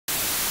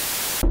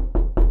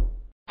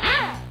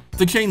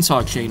The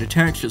chainsaw chain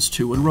attaches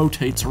to and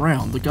rotates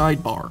around the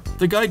guide bar.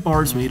 The guide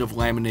bar is made of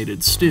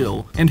laminated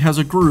steel and has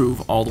a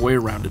groove all the way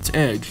around its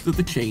edge that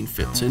the chain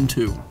fits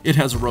into. It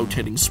has a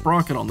rotating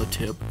sprocket on the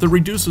tip that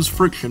reduces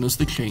friction as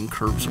the chain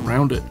curves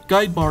around it.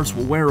 Guide bars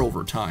will wear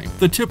over time.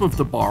 The tip of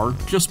the bar,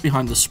 just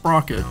behind the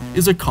sprocket,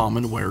 is a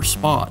common wear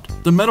spot.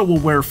 The metal will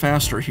wear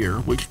faster here,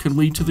 which can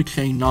lead to the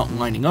chain not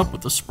lining up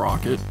with the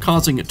sprocket,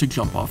 causing it to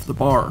jump off the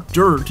bar.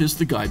 Dirt is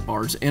the guide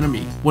bar's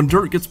enemy. When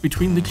dirt gets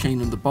between the chain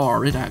and the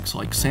bar, it acts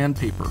like sandpaper,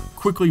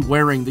 quickly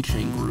wearing the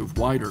chain groove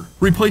wider.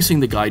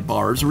 Replacing the guide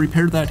bar is a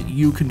repair that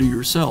you can do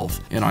yourself,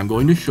 and I'm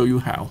going to show you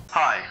how.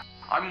 Hi,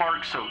 I'm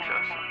Mark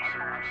Soja.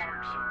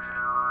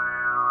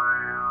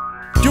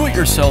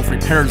 Do-it-yourself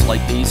repairs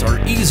like these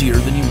are easier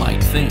than you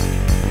might think.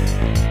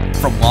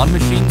 From lawn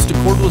machines to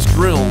cordless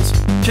drills,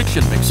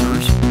 kitchen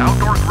mixers,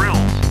 Outdoor grills.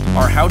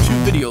 our how-to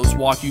videos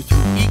walk you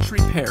through each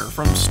repair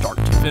from start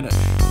to finish.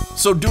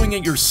 So doing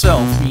it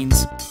yourself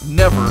means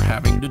never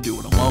having to do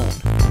it alone.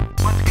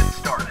 Let's get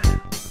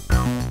started.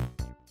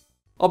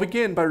 I'll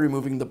begin by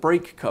removing the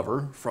brake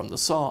cover from the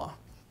saw.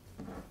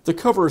 The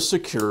cover is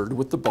secured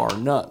with the bar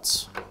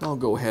nuts. I'll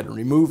go ahead and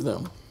remove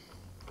them.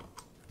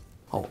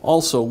 I'll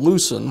also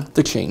loosen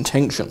the chain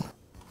tension.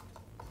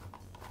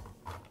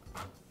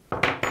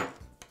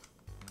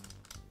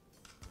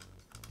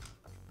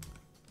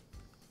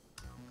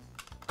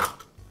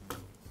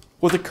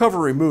 With the cover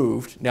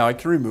removed, now I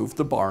can remove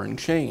the bar and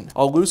chain.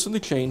 I'll loosen the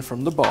chain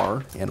from the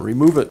bar and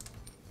remove it.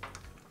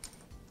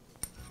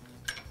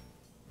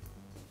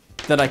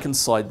 Then I can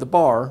slide the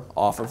bar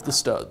off of the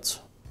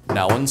studs.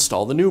 Now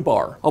install the new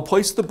bar. I'll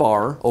place the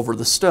bar over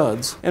the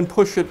studs and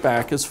push it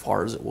back as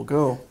far as it will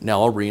go.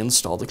 Now I'll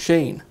reinstall the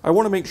chain. I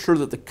want to make sure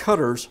that the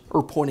cutters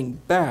are pointing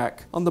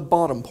back on the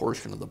bottom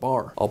portion of the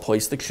bar. I'll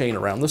place the chain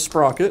around the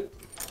sprocket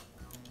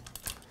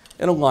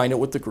and align it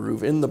with the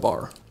groove in the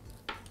bar.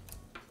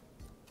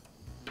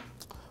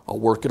 I'll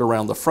work it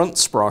around the front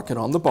sprocket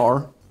on the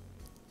bar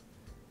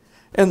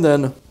and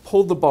then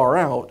pull the bar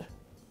out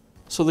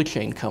so the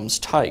chain comes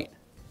tight.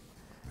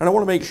 And I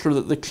want to make sure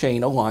that the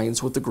chain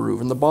aligns with the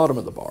groove in the bottom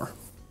of the bar.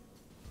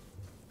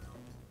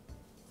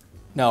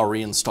 Now I'll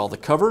reinstall the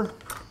cover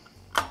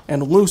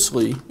and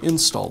loosely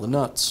install the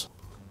nuts.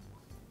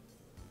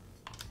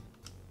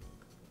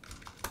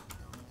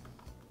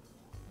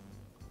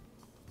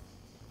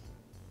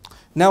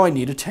 Now I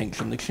need to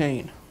tension the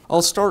chain.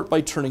 I'll start by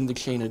turning the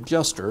chain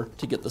adjuster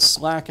to get the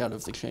slack out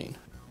of the chain.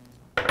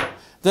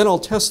 Then I'll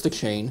test the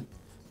chain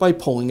by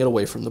pulling it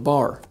away from the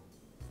bar.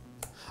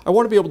 I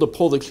want to be able to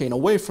pull the chain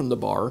away from the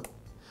bar,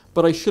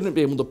 but I shouldn't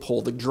be able to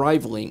pull the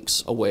drive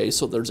links away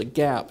so there's a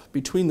gap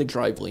between the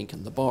drive link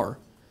and the bar.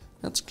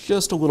 That's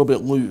just a little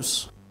bit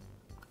loose.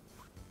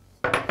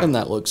 And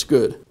that looks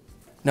good.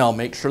 Now I'll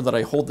make sure that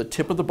I hold the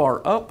tip of the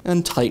bar up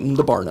and tighten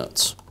the bar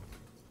nuts.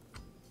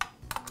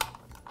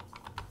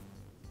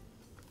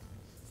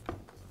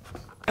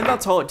 And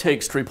that's all it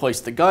takes to replace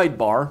the guide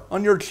bar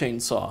on your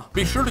chainsaw.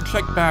 Be sure to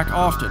check back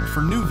often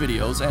for new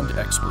videos and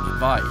expert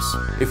advice.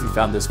 If you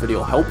found this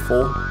video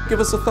helpful,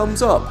 give us a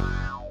thumbs up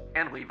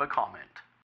And leave a comment.